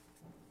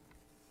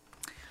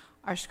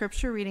Our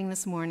scripture reading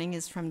this morning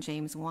is from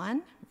James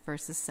 1,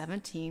 verses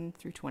 17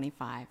 through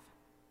 25.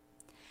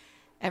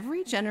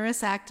 Every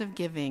generous act of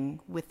giving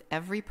with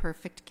every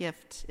perfect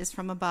gift is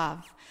from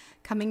above,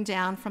 coming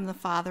down from the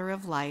Father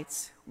of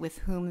lights, with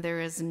whom there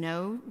is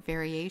no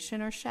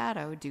variation or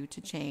shadow due to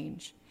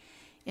change.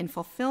 In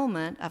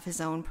fulfillment of his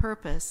own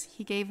purpose,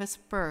 he gave us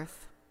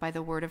birth by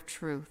the word of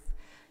truth,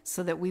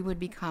 so that we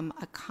would become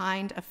a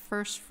kind of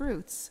first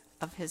fruits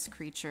of his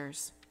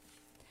creatures.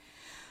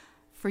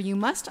 For you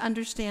must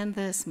understand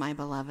this, my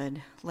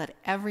beloved. Let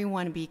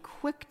everyone be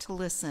quick to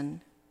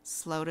listen,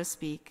 slow to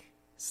speak,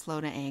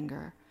 slow to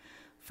anger,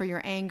 for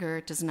your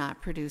anger does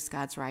not produce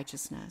God's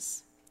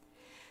righteousness.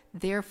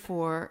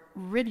 Therefore,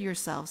 rid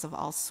yourselves of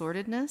all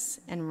sordidness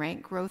and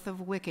rank growth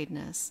of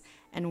wickedness,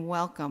 and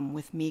welcome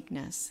with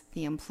meekness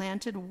the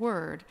implanted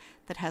word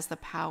that has the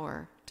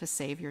power to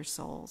save your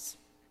souls.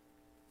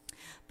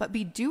 But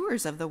be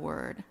doers of the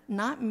word,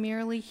 not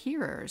merely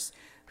hearers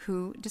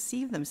who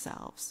deceive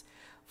themselves.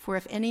 For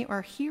if any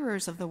are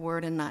hearers of the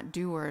word and not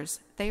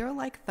doers, they are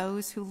like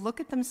those who look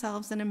at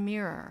themselves in a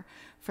mirror.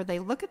 For they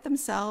look at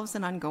themselves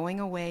and on going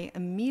away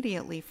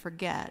immediately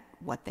forget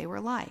what they were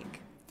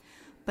like.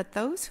 But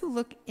those who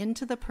look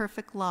into the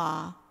perfect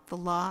law, the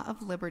law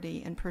of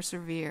liberty, and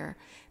persevere,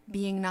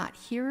 being not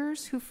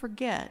hearers who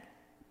forget,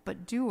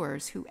 but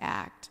doers who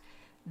act,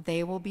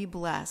 they will be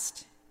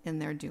blessed in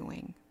their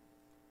doing.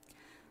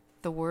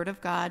 The word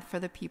of God for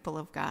the people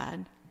of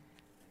God.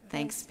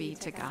 Thanks be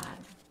to God.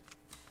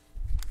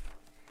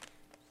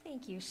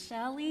 Thank you,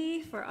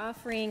 Shelley, for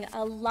offering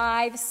a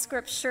live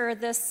scripture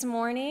this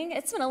morning.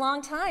 It's been a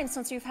long time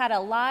since we've had a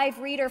live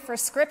reader for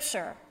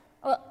scripture.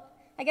 Well,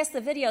 I guess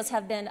the videos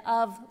have been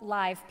of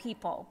live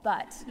people,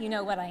 but you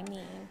know what I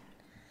mean.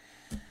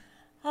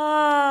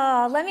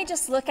 Let me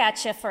just look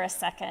at you for a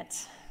second.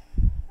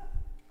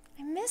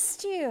 I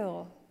missed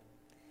you.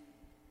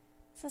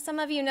 So some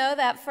of you know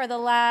that for the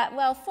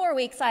last, 4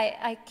 weeks,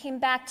 I came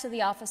back to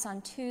the office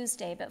on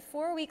Tuesday, but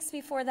 4 weeks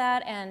before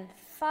that and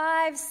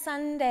 5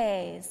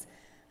 Sundays,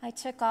 I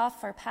took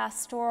off for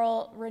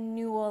pastoral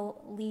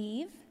renewal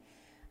leave.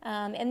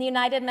 In the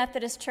United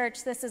Methodist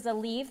Church, this is a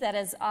leave that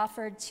is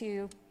offered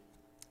to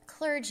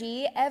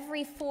clergy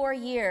every 4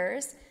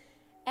 years,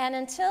 and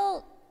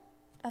until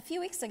a few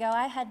weeks ago,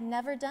 I had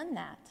never done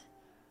that.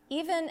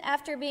 Even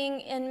after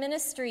being in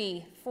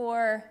ministry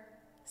for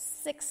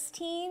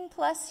 16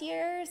 plus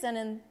years, and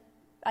in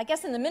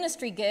the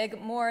ministry gig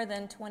more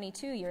than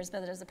 22 years,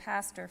 but as a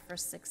pastor for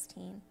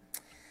 16.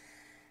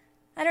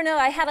 I don't know,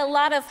 I had a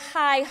lot of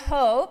high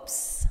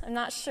hopes. I'm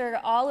not sure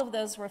all of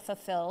those were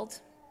fulfilled,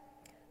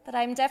 but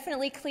I'm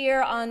definitely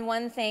clear on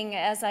one thing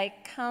as I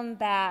come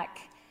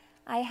back.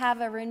 I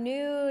have a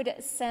renewed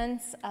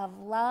sense of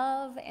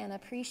love and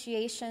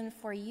appreciation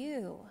for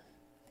you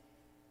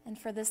and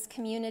for this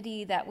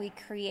community that we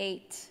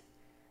create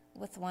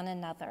with one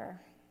another.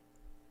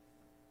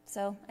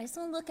 So I just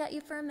want to look at you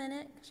for a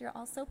minute because you're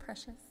all so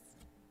precious.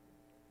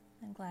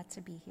 I'm glad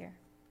to be here.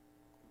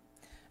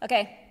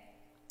 Okay,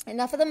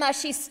 enough of the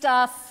mushy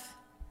stuff.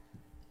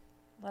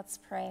 Let's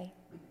pray.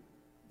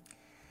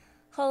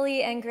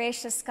 Holy and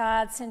gracious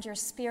God, send your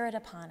Spirit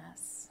upon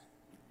us.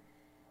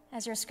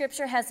 As your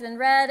scripture has been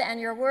read and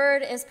your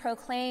word is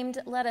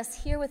proclaimed, let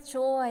us hear with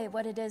joy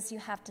what it is you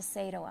have to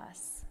say to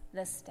us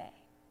this day.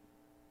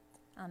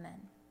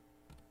 Amen.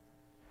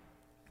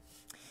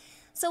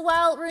 So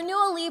while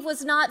renewal leave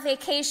was not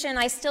vacation,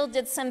 I still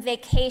did some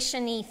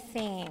vacation-y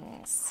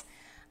things.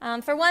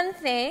 For one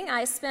thing,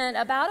 I spent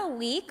about a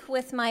week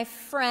with my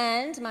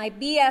friend, my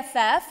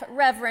BFF,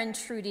 Reverend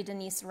Trudy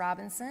Denise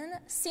Robinson,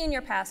 senior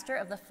pastor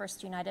of the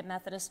First United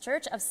Methodist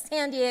Church of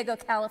San Diego,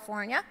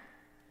 California.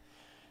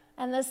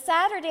 And the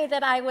Saturday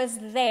that I was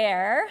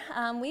there,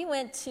 we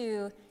went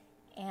to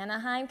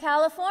Anaheim,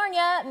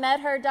 California,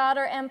 met her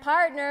daughter and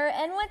partner,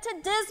 and went to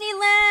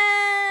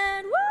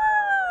Disneyland. Woo!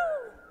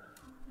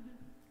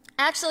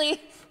 Actually,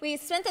 we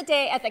spent the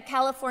day at the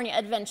California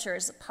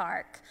Adventures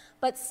Park,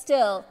 but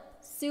still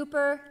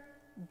super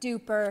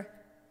duper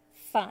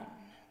fun.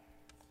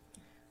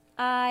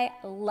 I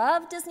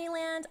love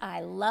Disneyland.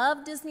 I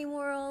love Disney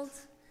World.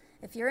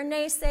 If you're a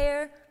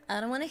naysayer,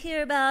 I don't want to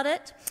hear about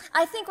it.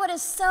 I think what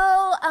is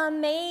so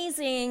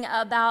amazing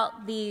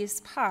about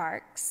these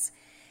parks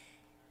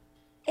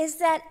is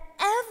that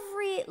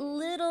every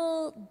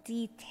little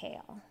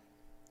detail,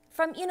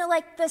 from,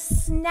 like the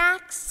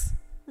snacks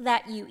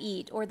that you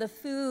eat or the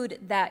food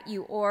that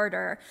you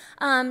order,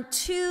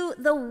 to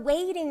the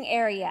waiting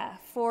area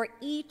for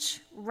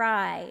each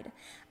ride,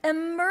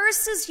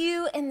 immerses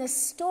you in the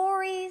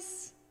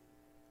stories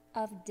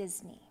of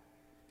Disney.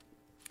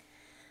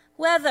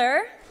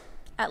 Whether,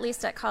 at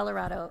least at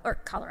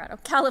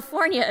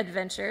California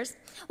Adventures,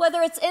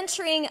 whether it's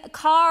entering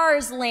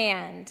Cars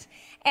Land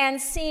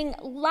and seeing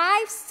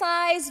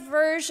life-size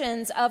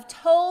versions of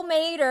Tow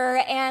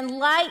Mater and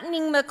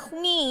Lightning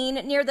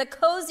McQueen near the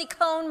Cozy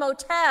Cone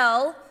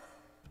Motel.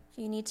 If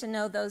you need to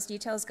know those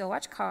details, go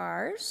watch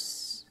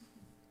Cars.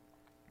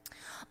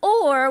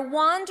 Or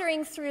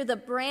wandering through the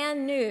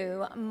brand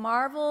new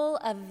Marvel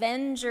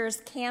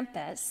Avengers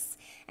campus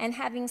and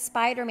having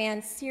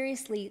Spider-Man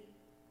seriously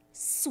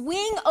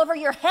swing over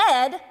your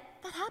head.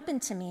 That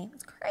happened to me.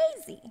 It's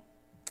crazy.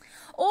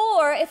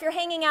 Or if you're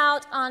hanging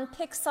out on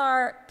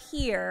Pixar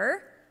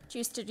Pier, which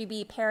used to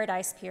be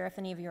Paradise Pier, if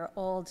any of you are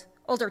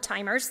older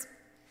timers,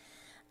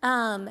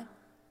 and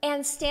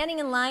standing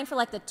in line for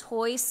like the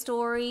Toy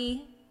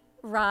Story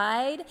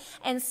ride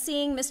and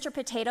seeing Mr.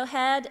 Potato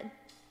Head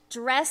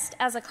dressed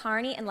as a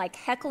carny and like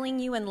heckling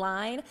you in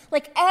line,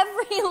 like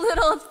every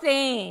little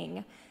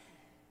thing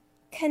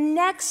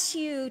connects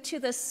you to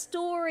the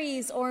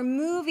stories or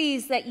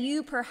movies that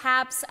you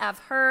perhaps have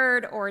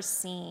heard or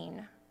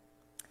seen.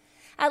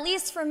 At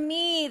least for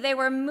me, they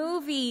were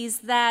movies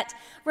that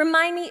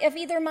remind me of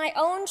either my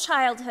own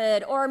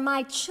childhood or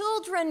my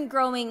children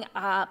growing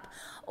up,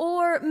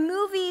 or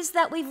movies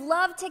that we've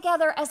loved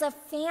together as a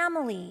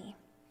family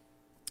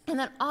and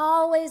that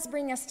always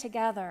bring us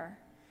together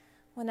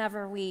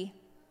whenever we,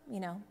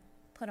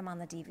 put them on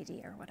the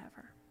DVD or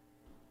whatever.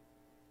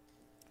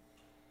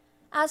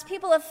 As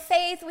people of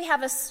faith, we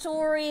have a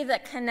story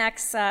that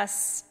connects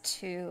us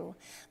to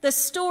the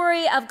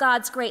story of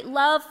God's great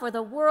love for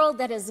the world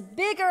that is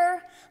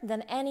bigger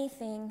than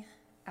anything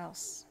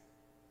else.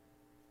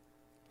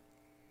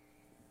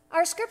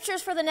 Our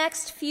scriptures for the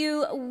next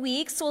few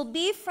weeks will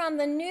be from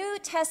the New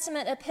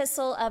Testament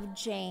epistle of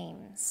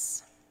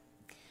James.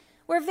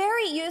 We're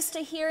very used to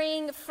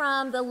hearing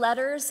from the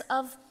letters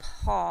of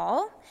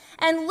Paul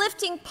and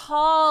lifting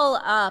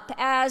Paul up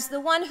as the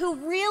one who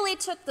really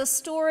took the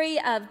story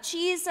of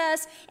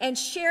Jesus and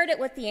shared it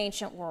with the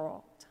ancient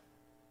world.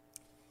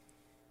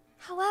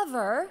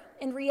 However,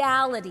 in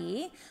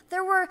reality,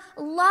 there were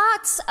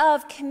lots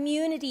of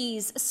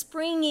communities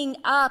springing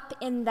up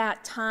in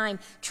that time,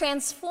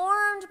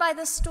 transformed by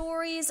the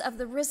stories of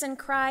the risen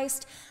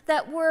Christ,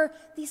 that were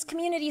these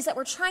communities that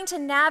were trying to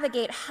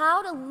navigate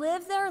how to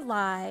live their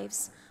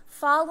lives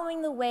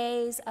following the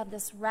ways of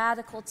this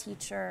radical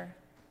teacher,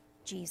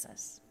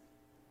 Jesus.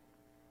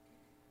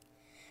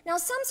 Now,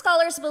 some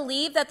scholars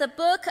believe that the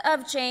book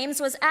of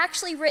James was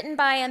actually written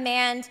by a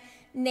man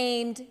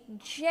named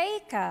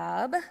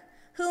Jacob,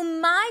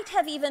 who might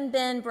have even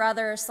been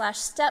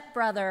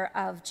brother/stepbrother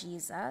of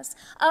Jesus.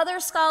 Other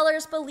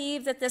scholars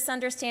believe that this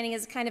understanding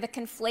is kind of a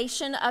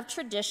conflation of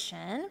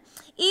tradition.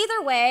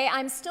 Either way,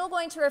 I'm still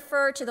going to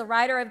refer to the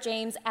writer of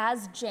James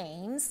as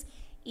James,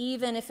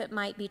 even if it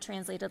might be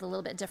translated a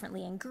little bit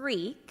differently in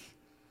Greek.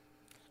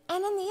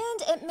 And in the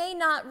end, it may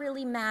not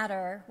really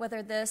matter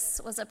whether this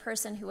was a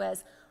person who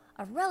was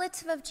a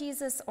relative of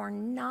Jesus or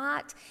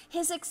not.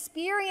 His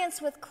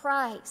experience with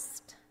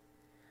Christ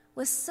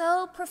was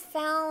so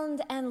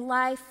profound and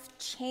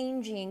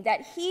life-changing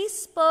that he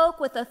spoke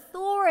with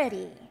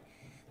authority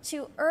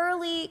to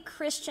early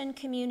Christian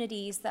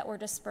communities that were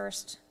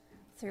dispersed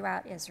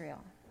throughout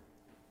Israel.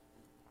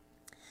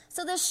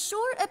 So the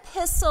short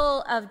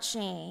epistle of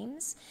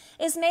James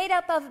is made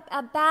up of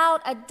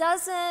about a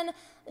dozen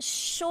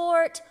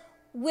short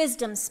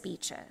wisdom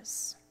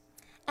speeches.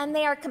 And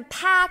they are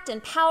compact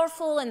and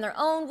powerful in their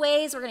own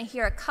ways. We're going to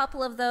hear a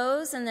couple of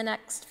those in the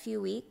next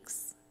few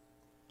weeks.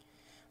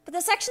 But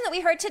the section that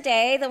we heard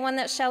today, the one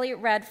that Shelley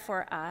read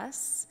for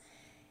us,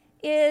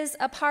 is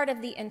a part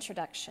of the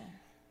introduction.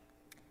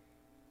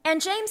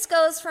 And James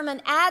goes from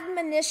an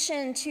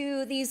admonition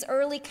to these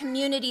early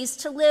communities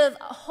to live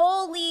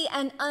holy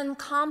and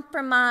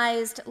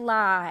uncompromised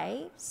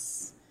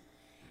lives,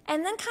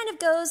 and then kind of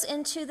goes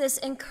into this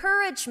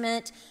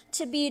encouragement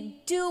to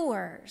be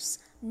doers,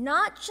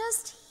 not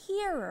just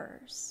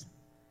hearers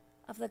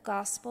of the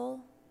gospel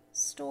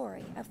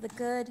story, of the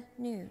good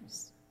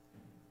news.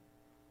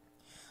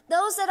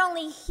 Those that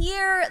only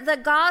hear the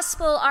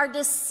gospel are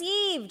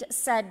deceived,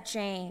 said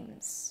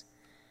James.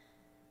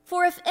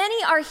 For if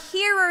any are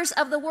hearers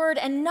of the word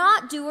and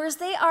not doers,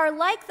 they are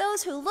like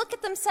those who look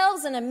at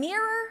themselves in a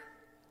mirror.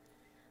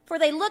 For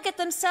they look at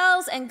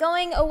themselves and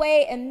going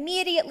away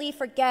immediately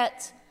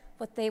forget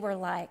what they were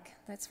like.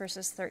 That's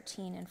verses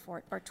 13 and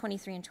 4, or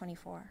 23 and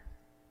 24.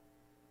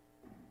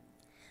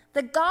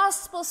 The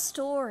gospel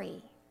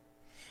story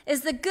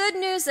is the good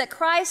news that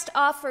Christ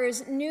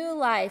offers new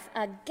life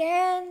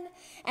again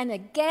and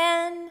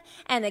again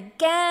and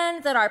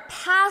again, that our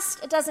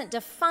past doesn't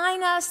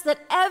define us, that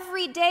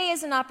every day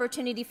is an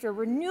opportunity for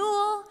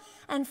renewal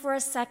and for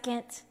a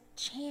second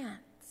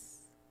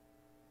chance.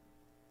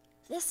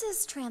 This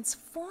is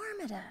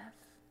transformative.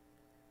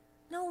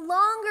 No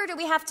longer do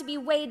we have to be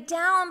weighed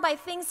down by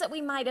things that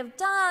we might have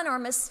done or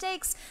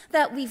mistakes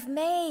that we've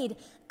made.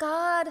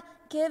 God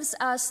gives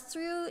us,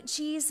 through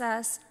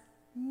Jesus,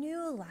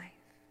 new life.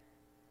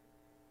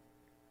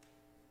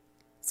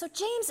 So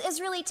James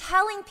is really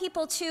telling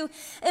people to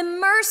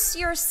immerse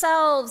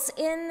yourselves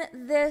in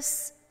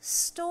this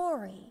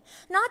story,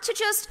 not to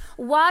just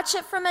watch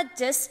it from a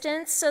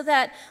distance so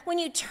that when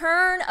you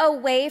turn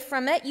away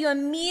from it, you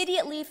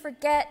immediately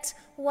forget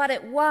what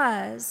it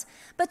was,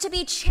 but to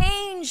be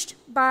changed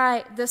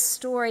by the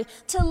story,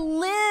 to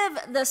live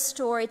the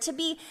story, to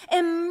be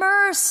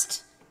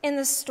immersed in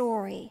the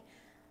story,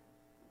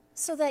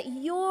 so that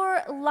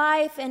your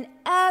life in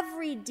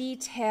every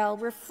detail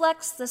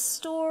reflects the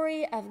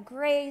story of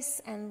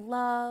grace and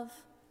love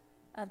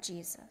of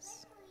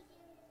Jesus.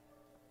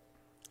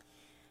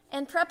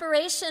 In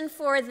preparation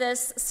for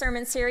this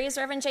sermon series,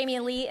 Reverend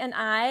Jamie Lee and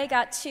I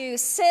got to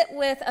sit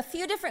with a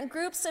few different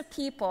groups of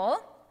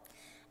people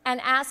and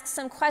ask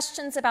some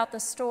questions about the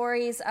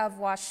stories of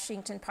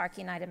Washington Park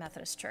United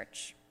Methodist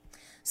Church.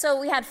 So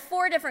we had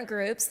 4 different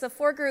groups. The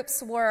 4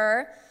 groups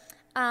were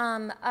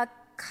a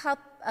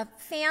couple of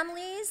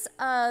families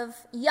of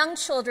young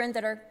children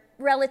that are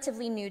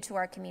relatively new to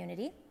our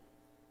community,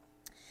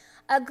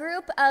 a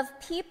group of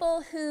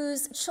people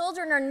whose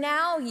children are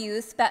now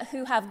youth but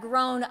who have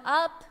grown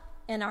up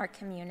in our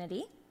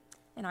community,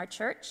 in our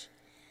church,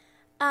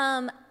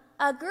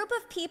 a group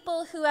of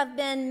people who have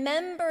been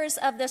members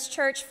of this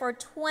church for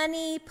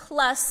 20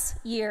 plus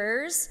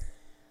years,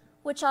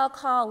 which I'll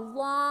call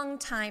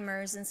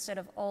long-timers instead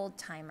of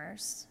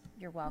old-timers.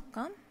 You're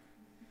welcome.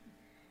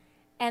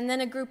 And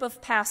then a group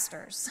of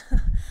pastors,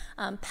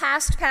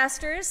 past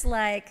pastors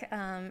like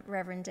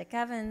Reverend Dick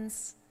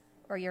Evans,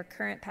 or your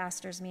current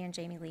pastors, me and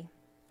Jamie Lee.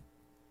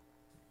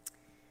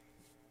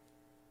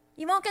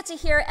 You won't get to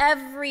hear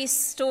every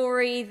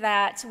story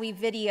that we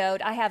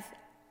videoed. I have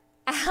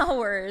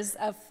hours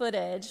of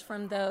footage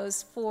from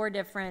those 4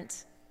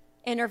 different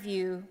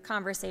interview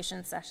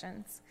conversation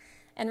sessions.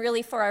 And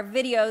really for our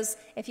videos,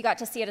 if you got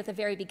to see it at the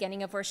very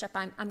beginning of worship,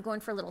 I'm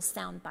going for little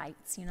sound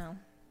bites, you know.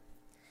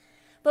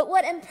 But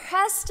what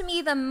impressed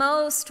me the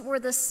most were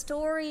the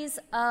stories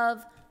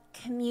of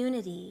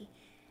community.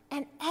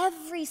 And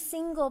every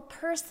single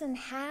person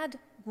had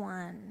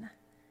one.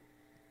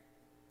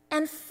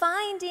 And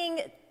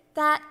finding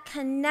that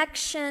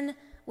connection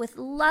with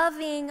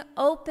loving,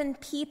 open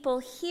people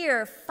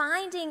here,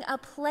 finding a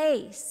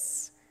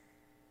place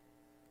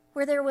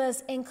where there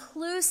was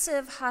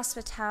inclusive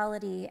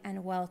hospitality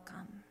and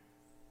welcome.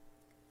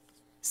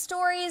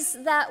 Stories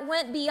that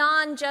went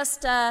beyond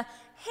just a,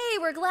 hey,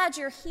 we're glad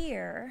you're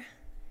here,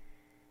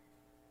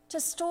 to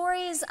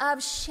stories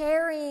of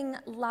sharing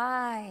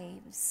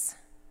lives,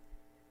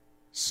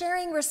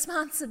 sharing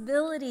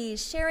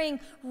responsibilities, sharing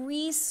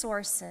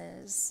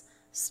resources,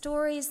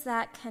 stories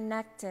that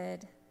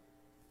connected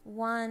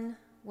one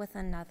with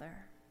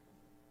another.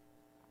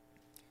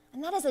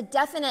 And that is a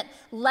definite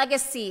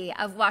legacy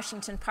of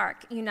Washington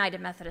Park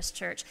United Methodist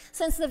Church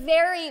since the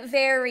very,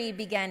 very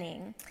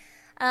beginning.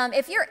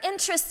 If you're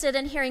interested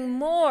in hearing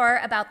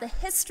more about the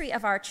history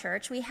of our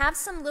church, we have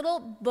some little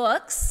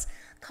books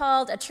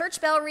called A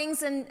Church Bell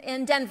Rings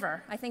in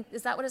Denver. I think,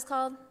 is that what it's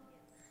called?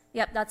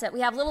 Yep, that's it. We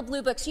have little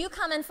blue books. You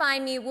come and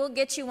find me. We'll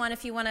get you one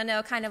if you want to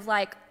know kind of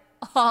like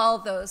all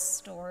those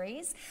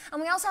stories.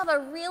 And we also have a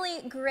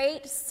really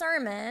great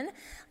sermon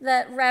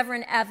that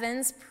Reverend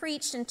Evans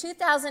preached in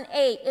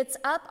 2008. It's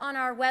up on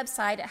our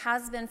website. It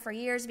has been for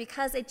years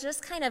because it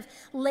just kind of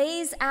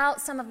lays out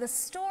some of the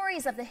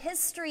stories of the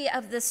history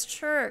of this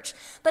church.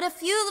 But a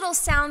few little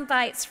sound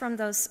bites from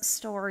those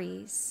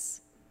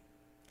stories.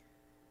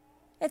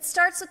 It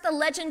starts with the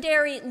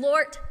legendary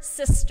Lort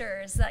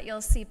sisters that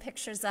you'll see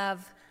pictures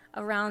of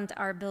around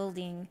our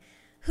building,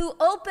 who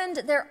opened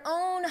their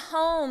own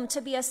home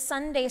to be a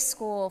Sunday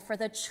school for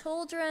the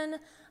children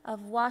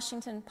of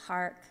Washington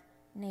Park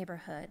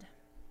neighborhood.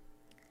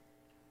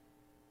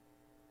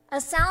 A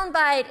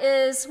soundbite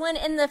is when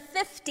in the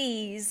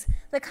 50s,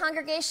 the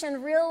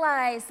congregation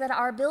realized that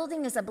our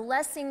building is a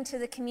blessing to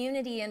the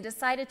community and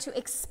decided to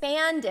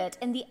expand it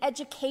in the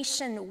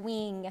education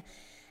wing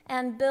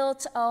and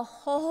built a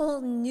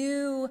whole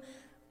new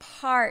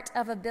part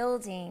of a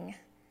building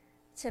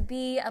to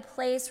be a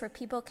place where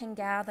people can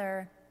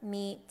gather,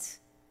 meet,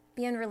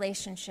 be in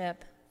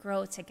relationship,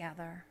 grow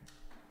together.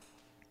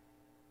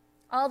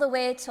 All the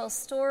way till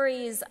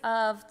stories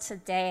of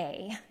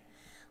today,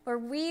 where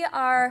we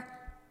are,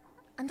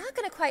 I'm not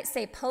going to quite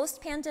say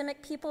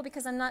post-pandemic people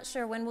because I'm not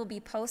sure when we'll be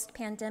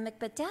post-pandemic,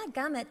 but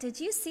dadgummit, did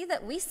you see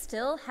that we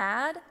still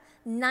had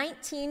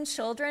 19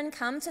 children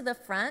come to the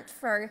front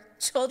for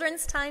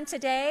children's time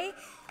today?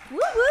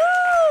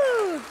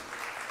 Woo-woo!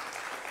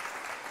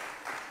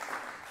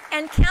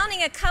 And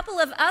counting a couple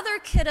of other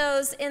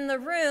kiddos in the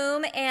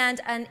room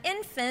and an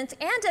infant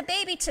and a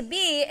baby to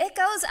be, it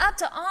goes up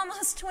to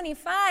almost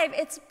 25.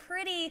 It's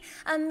pretty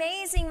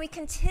amazing. We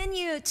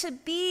continue to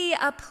be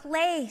a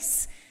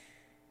place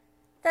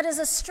that is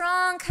a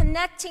strong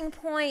connecting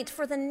point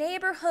for the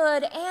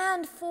neighborhood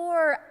and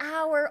for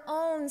our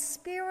own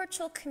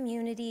spiritual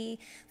community,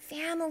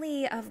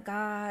 family of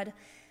God.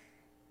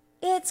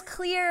 It's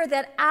clear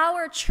that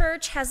our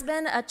church has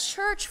been a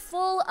church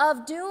full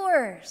of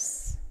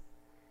doers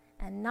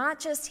and not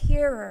just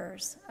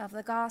hearers of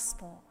the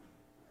gospel.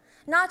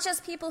 Not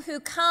just people who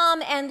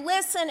come and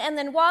listen and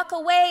then walk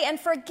away and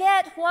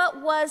forget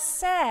what was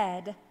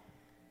said,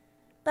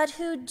 but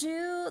who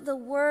do the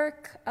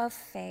work of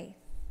faith.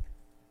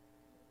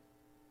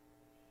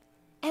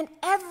 And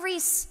every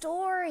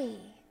story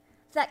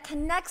that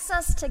connects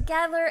us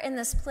together in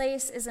this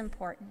place is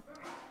important.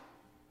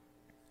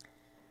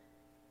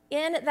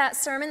 In that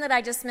sermon that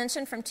I just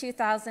mentioned from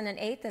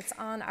 2008 that's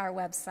on our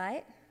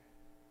website,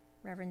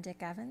 Reverend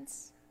Dick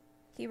Evans,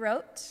 he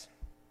wrote,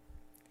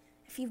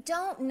 "If you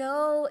don't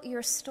know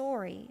your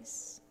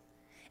stories,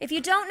 If you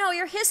don't know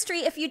your history,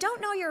 if you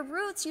don't know your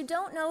roots, you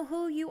don't know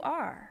who you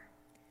are.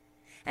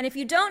 And if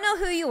you don't know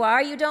who you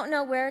are, you don't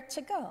know where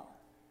to go.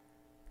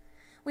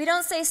 We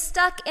don't stay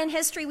stuck in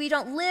history. We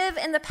don't live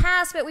in the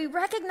past, but we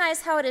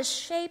recognize how it has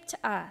shaped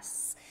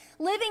us.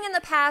 Living in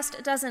the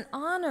past doesn't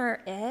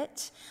honor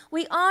it.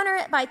 We honor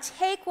it by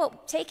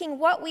taking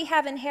what we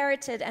have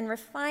inherited and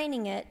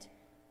refining it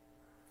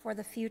for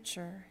the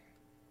future.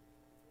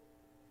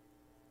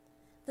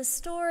 The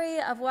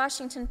story of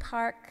Washington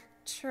Park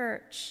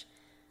Church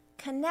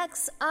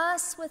connects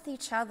us with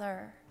each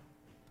other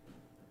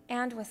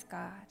and with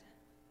God.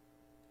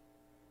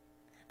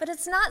 But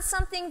it's not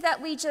something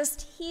that we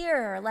just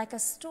hear like a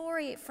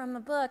story from a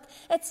book.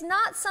 It's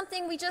not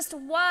something we just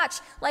watch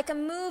like a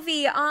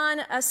movie on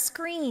a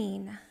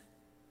screen.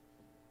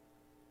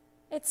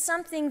 It's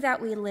something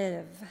that we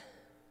live.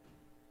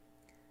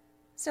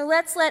 So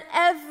let's let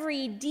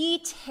every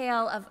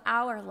detail of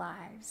our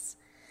lives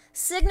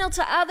signal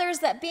to others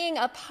that being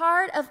a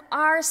part of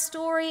our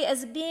story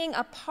is being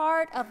a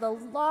part of the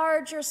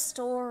larger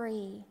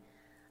story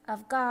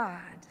of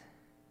God.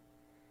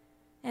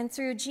 And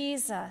through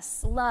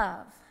Jesus,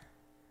 love,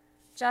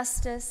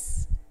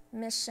 justice,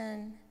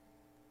 mission,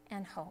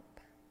 and hope.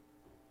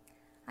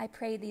 I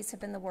pray these have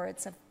been the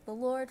words of the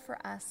Lord for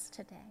us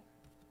today.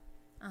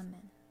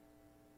 Amen.